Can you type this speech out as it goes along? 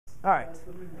All right.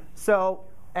 So,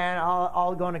 and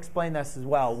I'll go and explain this as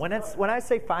well. When I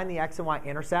say find the x and y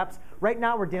intercepts, right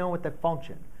now we're dealing with a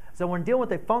function. So when dealing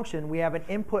with a function, we have an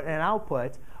input and an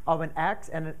output of an x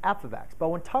and an f of x. But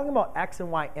when talking about x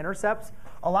and y intercepts,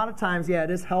 a lot of times, yeah,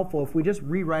 it is helpful if we just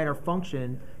rewrite our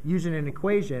function using an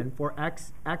equation for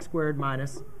x squared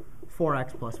minus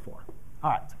 4x plus 4. All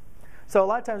right. So a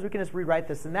lot of times we can just rewrite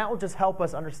this, and that will just help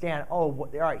us understand, oh, all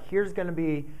right, here's going to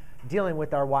be dealing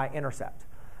with our y-intercept.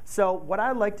 So what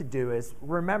I'd like to do is,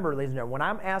 remember, ladies and gentlemen, when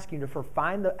I'm asking you to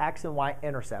find the x and y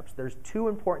intercepts, there's two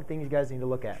important things you guys need to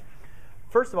look at.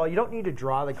 First of all, you don't need to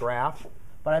draw the graph,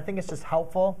 but I think it's just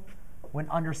helpful when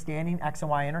understanding x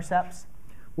and y intercepts.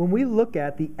 When we look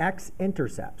at the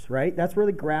x-intercepts, right, that's where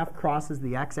the graph crosses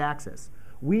the x-axis.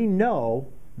 We know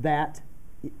that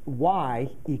y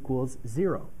equals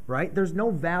 0, right? There's no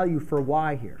value for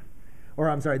y here. Or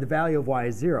I'm sorry, the value of y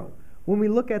is 0. When we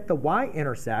look at the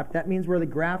y-intercept, that means where the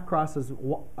graph crosses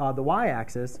the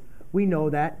y-axis, we know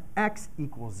that x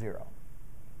equals 0.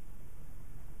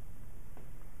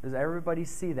 Does everybody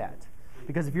see that?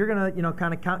 Because if you're going to,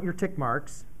 kind of count your tick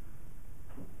marks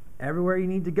everywhere you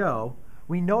need to go,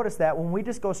 we notice that when we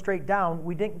just go straight down,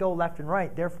 we didn't go left and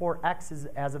right. Therefore, x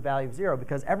has a value of 0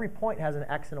 because every point has an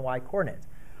x and a y coordinate.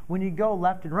 When you go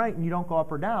left and right and you don't go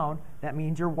up or down, that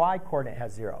means your y coordinate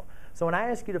has 0. So when I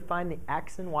ask you to find the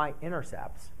x and y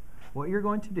intercepts, what you're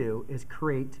going to do is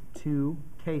create two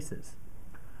cases.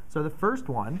 So the first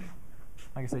one,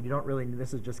 like I said, you don't really,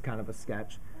 this is just kind of a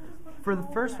sketch. For the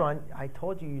first one, I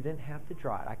told you you didn't have to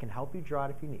draw it. I can help you draw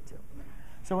it if you need to.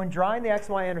 So when drawing the x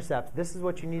and y intercepts, this is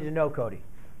what you need to know, Cody.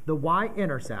 The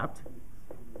y-intercept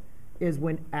is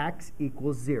when x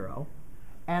equals 0,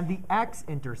 and the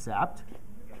x-intercept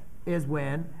is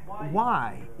when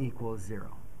y equals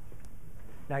 0.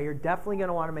 Now, you're definitely going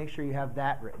to want to make sure you have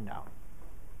that written down.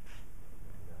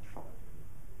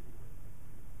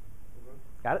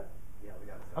 Got it? Yeah, we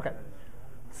got it. OK.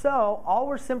 So all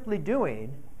we're simply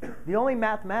doing, the only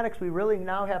mathematics we really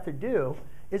now have to do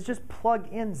is just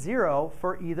plug in 0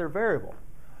 for either variable.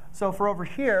 So for over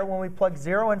here, when we plug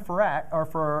 0 in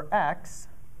for x,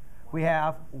 we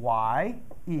have y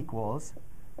equals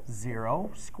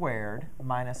 0 squared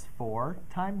minus 4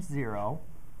 times 0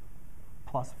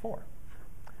 plus 4.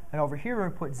 And over here,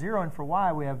 when we put 0 in for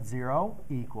y, we have 0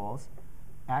 equals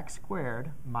x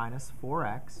squared minus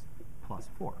 4x plus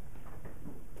 4.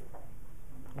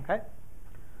 OK?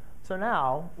 So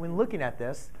now, when looking at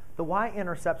this, the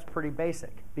y-intercept's pretty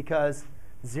basic because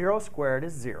 0 squared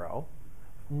is 0.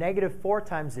 Negative 4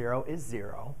 times 0 is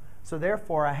 0. So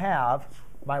therefore, I have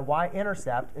my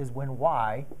y-intercept is when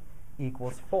y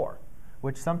equals 4,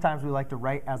 which sometimes we like to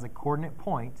write as a coordinate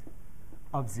point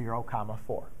of 0,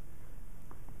 4.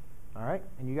 All right?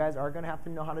 And you guys are going to have to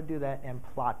know how to do that and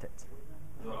plot it.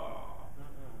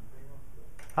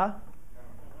 Huh?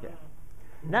 Yeah.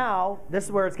 Now, this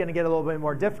is where it's going to get a little bit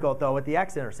more difficult, though, with the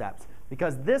x-intercepts,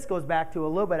 because this goes back to a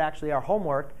little bit, actually, our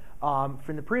homework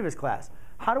from the previous class.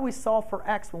 How do we solve for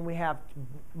x when we have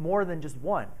more than just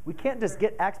one? We can't just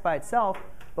get x by itself,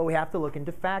 but we have to look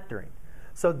into factoring.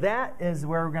 So that is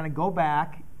where we're going to go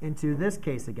back into this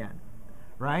case again,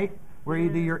 right? Where you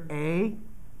do your a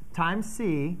times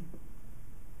c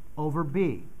over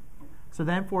b. So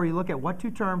then for you look at what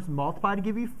two terms multiply to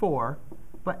give you 4,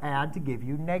 but add to give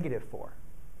you negative 4.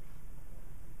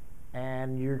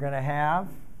 And you're going to have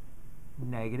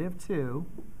negative 2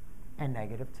 and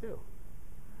negative 2.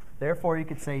 Therefore, you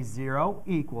could say 0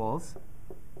 equals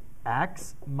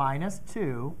x minus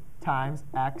 2 times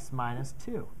x minus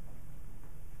 2.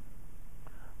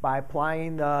 By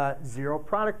applying the zero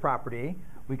product property,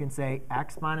 we can say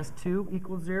x minus 2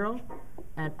 equals 0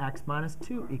 and x minus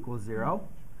 2 equals 0.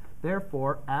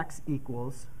 Therefore, x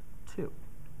equals 2.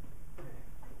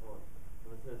 Well,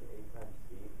 when it says a times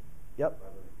c, Yep.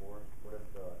 rather than 4, what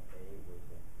if the a was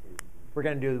like 2? We're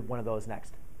going to do one of those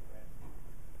next.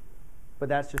 But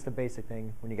that's just a basic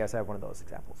thing when you guys have one of those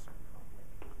examples.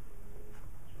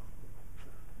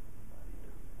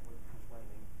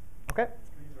 OK?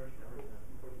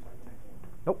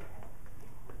 Nope.